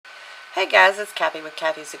Hey guys, it's Cathy with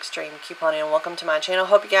Cathy's Extreme Couponing and welcome to my channel.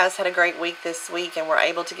 Hope you guys had a great week this week and were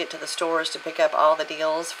able to get to the stores to pick up all the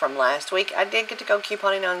deals from last week. I did get to go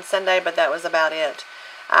couponing on Sunday, but that was about it.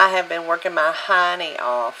 I have been working my hiney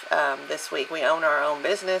off this week. We own our own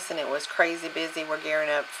business and it was crazy busy. We're gearing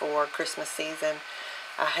up for Christmas season.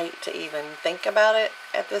 I hate to even think about it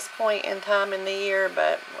at this point in time in the year,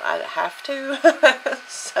 but I have to.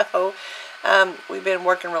 So we've been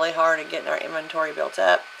working really hard at getting our inventory built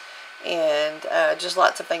up. And just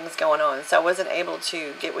lots of things going on. So I wasn't able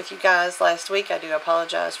to get with you guys last week. I do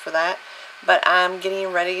apologize for that. But I'm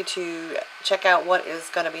getting ready to check out what is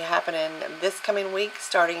going to be happening this coming week,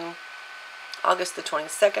 starting August the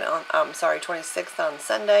 26th on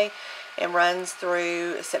Sunday, and runs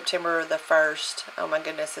through September the 1st. Oh my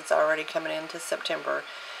goodness, it's already coming into September.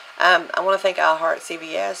 I want to thank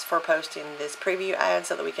CVS for posting this preview ad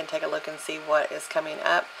so that we can take a look and see what is coming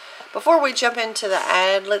up. Before we jump into the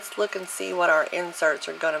ad, let's look and see what our inserts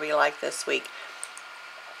are going to be like this week.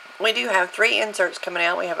 We do have 3 inserts coming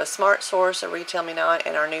out. We have a Smart Source, a Retail Me Not,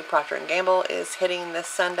 and our new Procter & Gamble is hitting this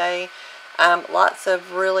Sunday. Lots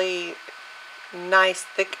of really nice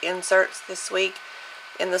thick inserts this week.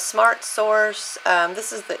 In the Smart Source,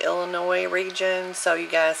 this is the Illinois region, so you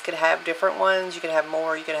guys could have different ones. You could have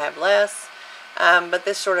more, you could have less. But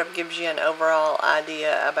this sort of gives you an overall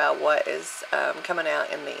idea about what is coming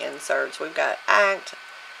out in the inserts. We've got Act,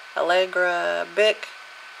 Allegra, Bic.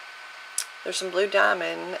 There's some Blue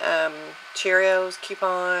Diamond, Cheerios,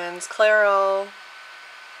 coupons, Clairol,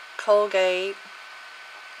 Colgate,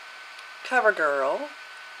 CoverGirl.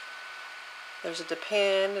 There's a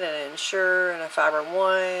Depend, and an Ensure, and a Fiber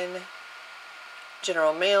One,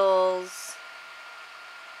 General Mills.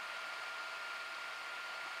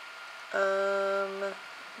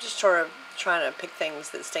 Just sort of trying to pick things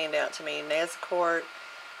that stand out to me. Nasacort,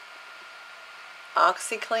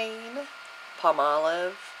 OxyClean,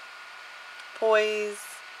 Palmolive, Poise,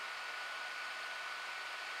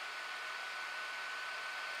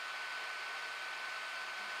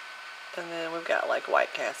 and then we've got like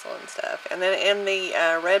White Castle and stuff. And then in the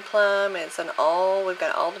Red Plum, it's an all. We've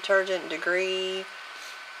got all detergent, Degree,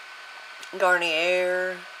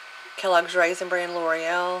 Garnier, Kellogg's Raisin Bran,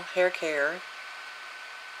 L'Oreal, Hair Care,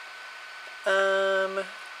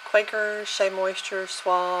 Quaker, Shea Moisture,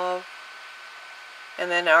 Suave,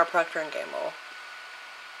 and then our Procter & Gamble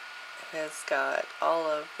has got all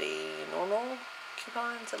of the normal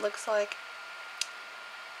coupons, it looks like.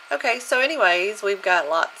 Okay, so anyways, we've got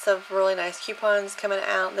lots of really nice coupons coming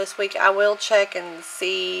out this week. I will check and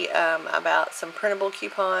see about some printable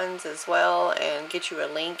coupons as well and get you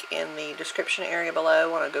a link in the description area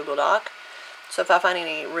below on a Google Doc. So if I find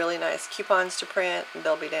any really nice coupons to print,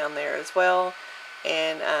 they'll be down there as well.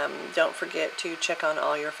 And don't forget to check on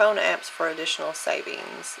all your phone apps for additional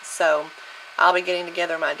savings. So I'll be getting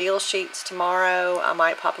together my deal sheets tomorrow. I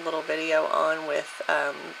might pop a little video on with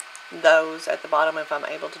those at the bottom if I'm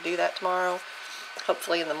able to do that tomorrow,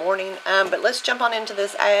 hopefully in the morning. But let's jump on into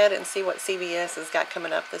this ad and see what CVS has got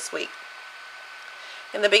coming up this week.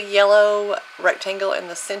 In the big yellow rectangle in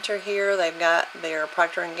the center here, they've got their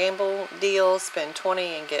Procter & Gamble deal, spend 20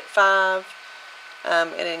 and get 5.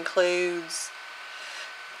 It includes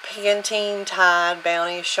Pantene, Tide,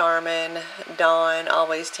 Bounty, Charmin, Dawn,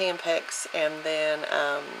 Always Tampax, and then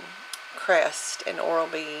Crest and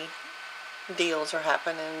Oral-B deals are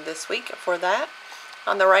happening this week for that.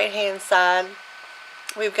 On the right hand side,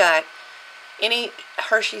 we've got any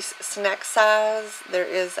Hershey's snack size. There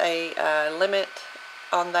is a limit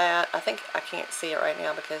on that. I think I can't see it right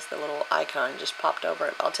now because the little icon just popped over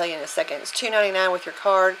it. I'll tell you in a second. It's $2.99 with your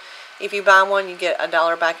card. If you buy one, you get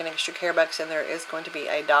 $1 back in extra care bucks, and there is going to be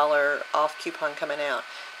a $1 off coupon coming out,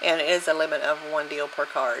 and it is a limit of 1 deal per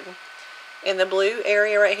card. In the blue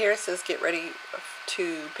area right here, it says get ready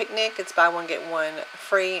to picnic. It's buy one get one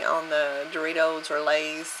free on the Doritos or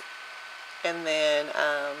Lay's, and then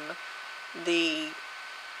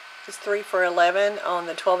it's 3 for $11 on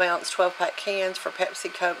the 12-ounce 12-pack cans for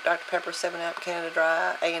Pepsi, Coke, Dr. Pepper, 7-Up, Canada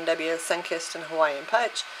Dry, A&W, Sunkist, and Hawaiian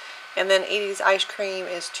Punch. And then Edie's ice cream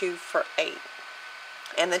is 2 for $8,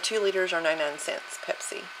 and the 2 liters are 99 cents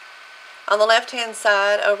Pepsi. On the left-hand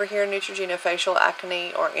side over here, Neutrogena Facial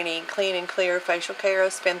Acne or any clean and clear facial care,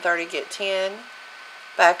 spend 30 get 10.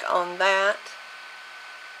 Back on that.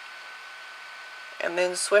 And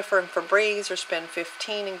then Swiffer and Febreze are spend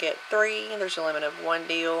 15 and get 3. There's a limit of 1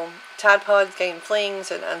 deal. Tide Pods, Gain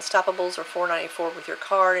Flings, and Unstoppables are $4.94 with your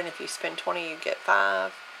card, and if you spend 20 you get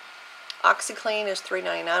 5. OxyClean is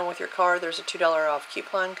 $3.99 with your card. There's a $2 off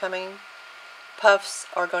coupon coming. Puffs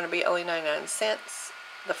are going to be only 99 cents,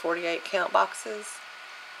 the 48 count boxes.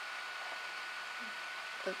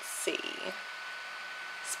 let's see.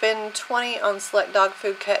 Spend $20 on select dog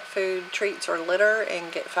food, cat food, treats, or litter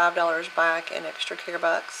and get $5 back in extra care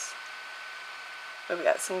bucks. We've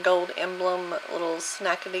got some gold emblem little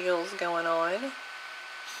snack deals going on.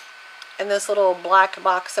 And this little black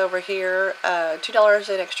box over here, $2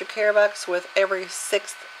 in extra care bucks with every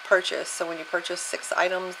 6th purchase. So when you purchase 6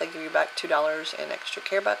 items, they give you back $2 in extra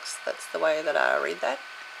care bucks. That's the way that I read that.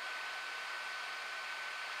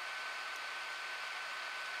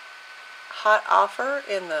 Hot offer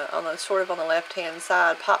on the left-hand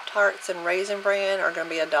side. Pop-Tarts and Raisin Bran are going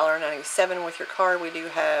to be $1.97 with your card. We do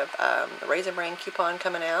have a Raisin Bran coupon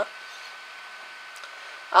coming out.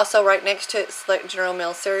 Also, right next to it, select General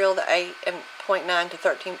Mills cereal. The 8.9 to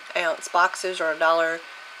 13 ounce boxes are $2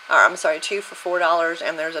 for $4,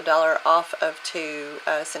 and there's $1 off of 2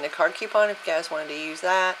 send a card coupon if you guys wanted to use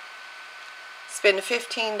that. Spend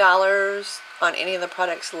 $15 on any of the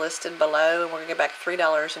products listed below, and we're going to get back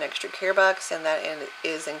 $3 in extra care bucks, and that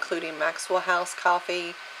is including Maxwell House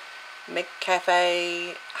Coffee,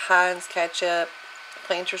 McCafe, Heinz Ketchup,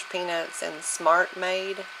 Planters Peanuts, and Smart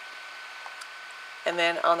Made. And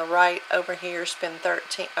then on the right over here, spend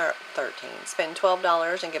spend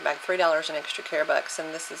 $12 and get back $3 in extra care bucks,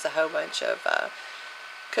 and this is a whole bunch of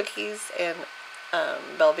cookies and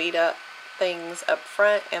Belvita things up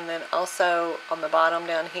front, and then also on the bottom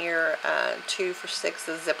down here, 2 for $6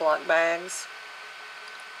 of Ziploc bags.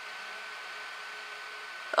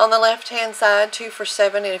 On the left hand side, 2 for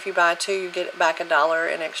 $7, and if you buy 2 you get back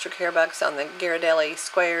 $1 in extra care bucks on the Ghirardelli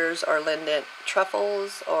squares or Lindent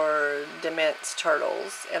truffles or Dement's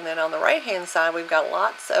turtles. And then on the right hand side, we've got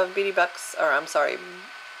lots of Beauty Bucks,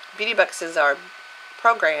 Beauty Bucks is our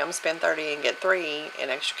program, spend 30 and get 3 in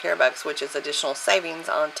extra care bucks, which is additional savings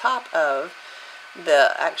on top of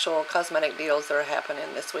the actual cosmetic deals that are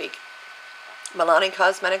happening this week. Milani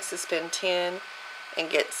Cosmetics is spend 10 and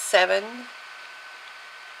get 7.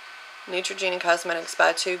 Neutrogena Cosmetics,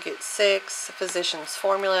 buy 2 get 6. Physicians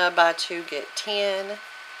Formula, buy 2 get 10.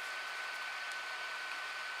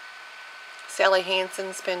 Sally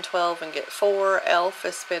Hansen, spend 12 and get 4. Elf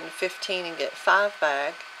is spend 15 and get 5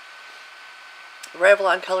 back.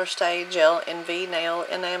 Revlon Color Stay Gel NV Nail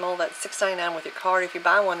Enamel, that's $6.99 with your card. If you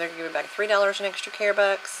buy one, they're going to give you back $3 in extra care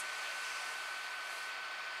bucks.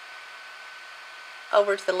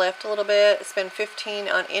 Over to the left a little bit, spend 15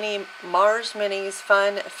 on any Mars Minis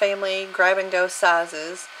Fun Family Grab and Go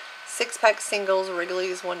sizes. 6-pack singles,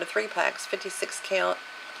 Wrigley's 1 to 3 packs, 56 count.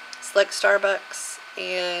 Select Starbucks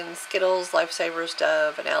and Skittles, Lifesavers,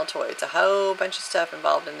 Dove, and Altoids. A whole bunch of stuff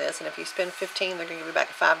involved in this, and if you spend 15, they're going to give you back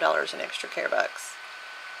 $5 in extra care bucks.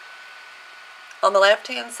 On the left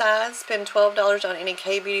hand side, spend $12 on any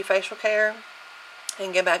K-Beauty facial care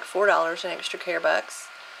and get back $4 in extra care bucks.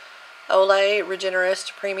 Olay,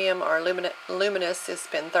 Regenerist, Premium, or Luminous is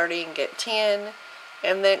spend 30 and get 10.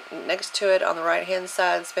 And then next to it on the right hand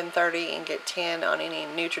side, spend 30 and get 10 on any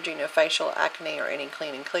Neutrogena facial, acne, or any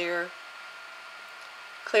clean and clear.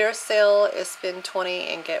 Clearasil is spend 20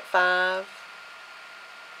 and get 5.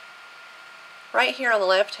 Right here on the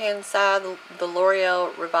left hand side, the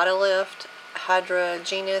L'Oreal Revitalift,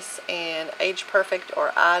 Hydrogenous, and Age Perfect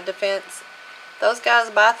or Eye Defense. Those guys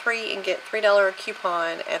buy 3 and get $3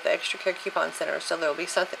 coupon at the Extra Care Coupon Center. So there will be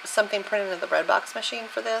something printed in the red box machine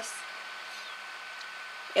for this.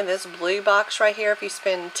 In this blue box right here, if you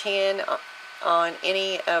spend 10 on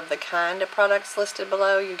any of the kind of products listed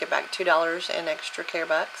below, you get back $2 in extra care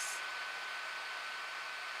bucks.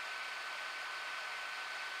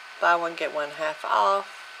 Buy one, get one half off,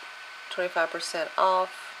 25% off,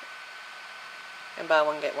 and buy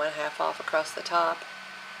one, get one half off across the top.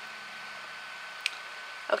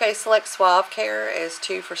 Okay, Select Suave Care is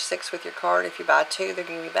 2 for $6 with your card. If you buy 2, they're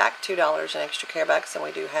going to give you back $2 in extra care bucks, and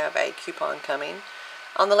we do have a coupon coming.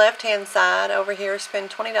 On the left-hand side over here, spend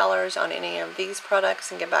 $20 on any of these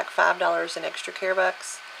products and get back $5 in extra care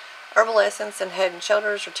bucks. Herbal Essence and Head &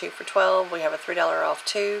 Shoulders are 2 for $12. We have a $3 off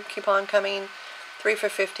 2 coupon coming. 3 for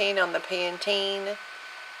 $15 on the Pantene.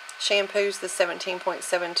 Shampoos, the 17.7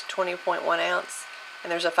 to 20.1 ounce.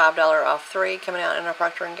 And there's a $5 off 3 coming out in our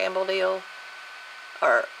Procter & Gamble deal.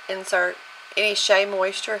 Or insert any Shea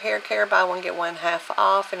Moisture hair care, buy one get one half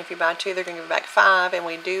off, and if you buy 2 they're going to give you back 5, and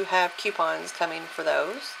we do have coupons coming for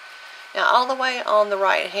those. Now all the way on the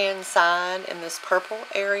right hand side in this purple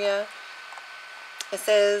area, it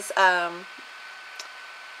says at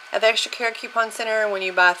the Extra Care Coupon Center, when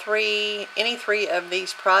you buy any 3 of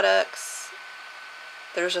these products,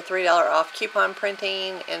 there's a $3 off coupon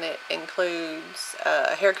printing, and it includes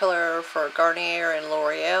hair color for Garnier and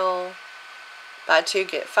L'Oreal. Buy 2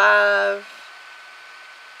 get 5,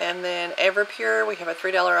 And then Everpure, we have a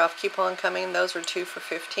 $3 off coupon coming. Those are 2 for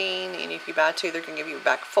 $15, and if you buy 2, they're going to give you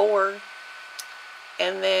back 4.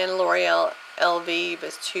 And then L'Oreal Elvive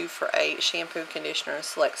is 2 for $8, shampoo, conditioner, and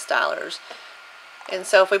select stylers. And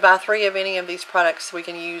so if we buy 3 of any of these products, we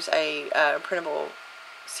can use a printable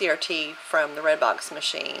CRT from the Redbox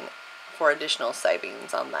machine for additional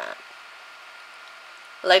savings on that.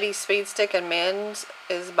 Ladies Speed Stick and men's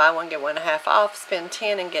is buy 1 get 1 half off. Spend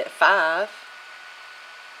 10 and get 5.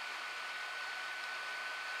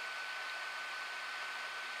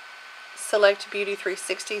 Select Beauty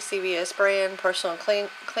 360 CVS brand personal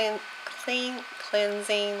cleansing.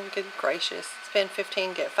 Good gracious. Spend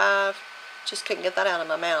 15 get 5. Just couldn't get that out of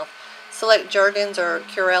my mouth. Select Jergens or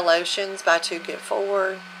Curel lotions, buy 2 get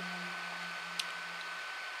 4.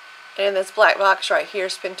 And this black box right here,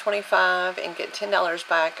 spend 25 and get $10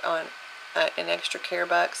 back on in extra care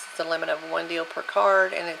bucks. It's a limit of 1 deal per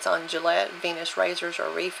card, and it's on Gillette, Venus razors, or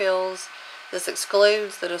refills. This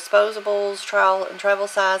excludes the disposables, trial and travel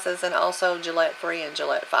sizes, and also Gillette 3 and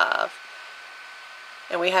Gillette 5.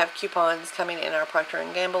 And we have coupons coming in our Procter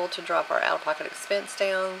 & Gamble to drop our out-of-pocket expense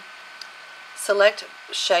down. Select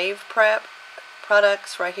Shave Prep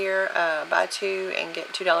products right here. Buy 2 and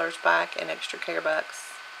get $2 back in extra care bucks.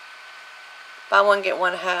 Buy 1 get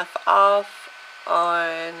 1 half off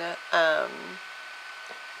on I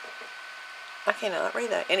cannot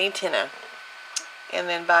read that. Any Tenna. And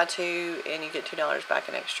then buy 2 and you get $2 back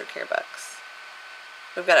in extra care bucks.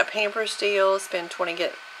 We've got a Pampers deal. Spend 20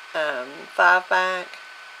 get 5 back.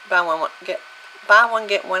 Buy 1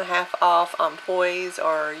 get 1 half off on Poise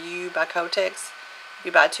or You by Kotex. If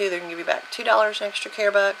you buy 2, they're going to give you back $2 in extra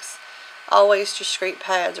care bucks. Always Discreet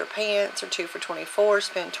pads or pants are 2 for $24.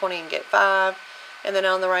 Spend 20 and get 5. And then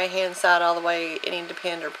on the right hand side all the way, any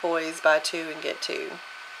Depend or Poise, buy 2 and get 2.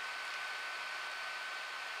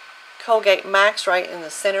 Colgate Max right in the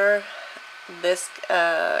center. This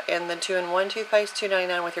in the 2-in-1 toothpaste,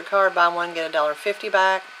 $2.99 with your card. Buy 1 get $1.50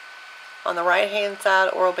 back. On the right hand side,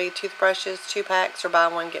 Oral-B toothbrushes, 2 packs, or buy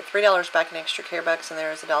 1 get $3 back in extra care bucks, and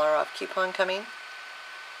there is a $1 off coupon coming.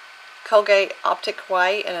 Colgate Optic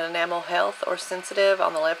White and Enamel Health or Sensitive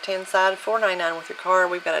on the left hand side, $4.99 with your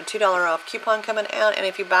card. We've got a $2 off coupon coming out, and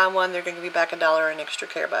if you buy 1, they're going to give you back $1 in extra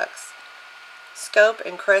care bucks. Scope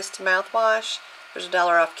and Crest mouthwash, there's a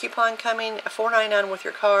 $1 off coupon coming, $4.99 with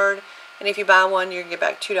your card, and if you buy 1, you're going to get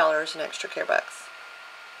back $2 in extra care bucks.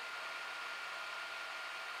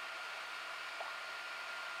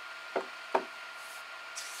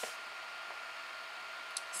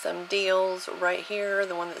 Some deals right here.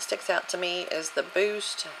 The one that sticks out to me is the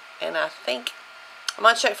Boost, and I think I'm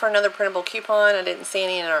going to check for another printable coupon. I didn't see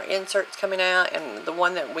any in our inserts coming out, and the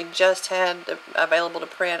one that we just had available to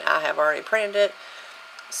print, I have already printed it.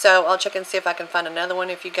 So I'll check and see if I can find another one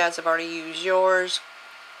if you guys have already used yours.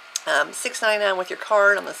 $6.99 with your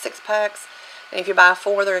card on the 6 packs. And if you buy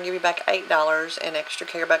 4, they're going to give you back $8 in extra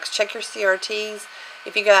care bucks. Check your CRTs.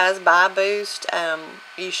 If you guys buy Boost,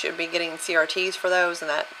 you should be getting CRTs for those, and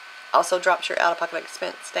that also drops your out-of-pocket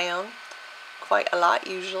expense down quite a lot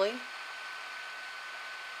usually.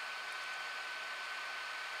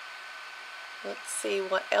 Let's see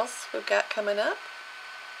what else we've got coming up.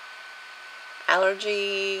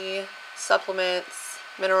 Allergy, supplements,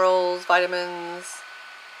 minerals, vitamins.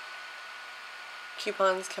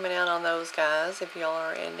 Coupons coming out on those guys if y'all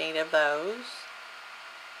are in need of those.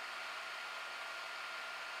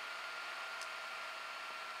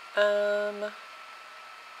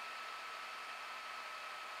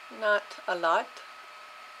 Not a lot,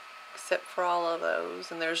 except for all of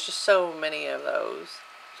those, and there's just so many of those.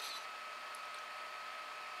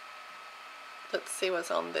 Let's see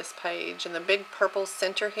what's on this page. In the big purple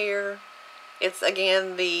center here, it's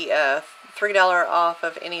again the $3 off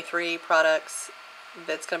of any 3 products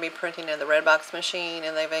that's going to be printing in the Redbox machine,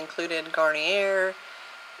 and they've included Garnier,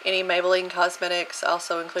 any Maybelline Cosmetics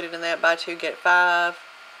also included in that, buy 2 get 5.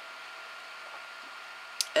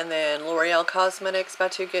 And then L'Oreal Cosmetics, buy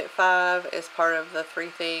 2 get 5 is part of the 3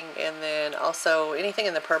 thing. And then also anything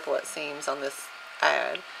in the purple, it seems, on this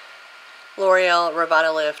ad. L'Oreal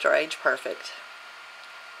Revitalift or Age Perfect.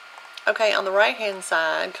 Okay, on the right hand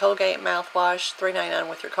side, Colgate mouthwash, $3.99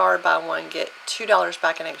 with your card. Buy 1 get $2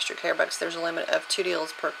 back in extra care bucks. There's a limit of 2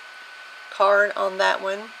 deals per card on that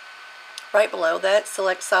one. Right below that,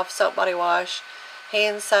 select soft soap body wash,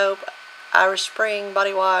 hand soap, Irish Spring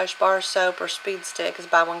body wash, bar soap, or Speed Stick is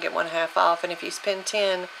buy 1 get 1 half off, and if you spend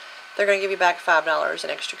 10, they're going to give you back $5 in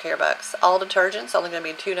extra care bucks. All detergents only going to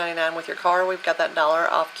be $2.99 with your card. We've got that $1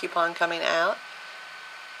 off coupon coming out.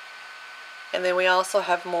 And then we also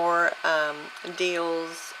have more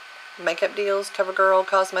deals, makeup deals. CoverGirl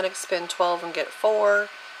Cosmetics, spend 12 and get 4.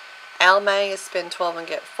 Almay is spend 12 and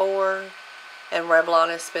get 4. And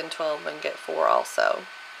Revlon is spend 12 and get 4 also.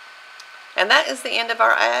 And that is the end of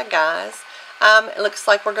our ad, guys. It looks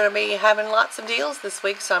like we're going to be having lots of deals this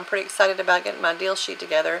week, so I'm pretty excited about getting my deal sheet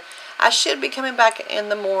together. I should be coming back in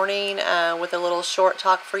the morning with a little short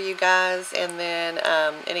talk for you guys, and then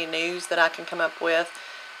any news that I can come up with,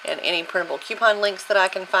 and any printable coupon links that I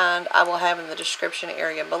can find, I will have in the description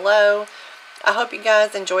area below. I hope you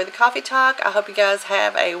guys enjoy the coffee talk. I hope you guys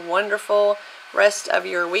have a wonderful rest of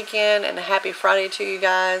your weekend, and a happy Friday to you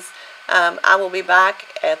guys. I will be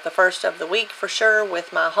back at the first of the week for sure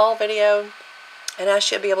with my haul video, and I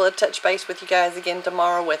should be able to touch base with you guys again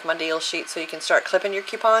tomorrow with my deal sheet, so you can start clipping your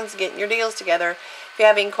coupons and getting your deals together. If you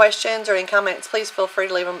have any questions or any comments, please feel free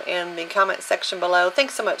to leave them in the comment section below.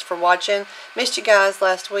 Thanks so much for watching. Missed you guys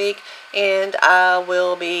last week, and I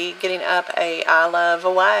will be getting up a I Love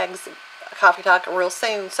Wags coffee talk real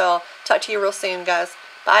soon, so I'll talk to you real soon, guys.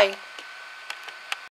 Bye.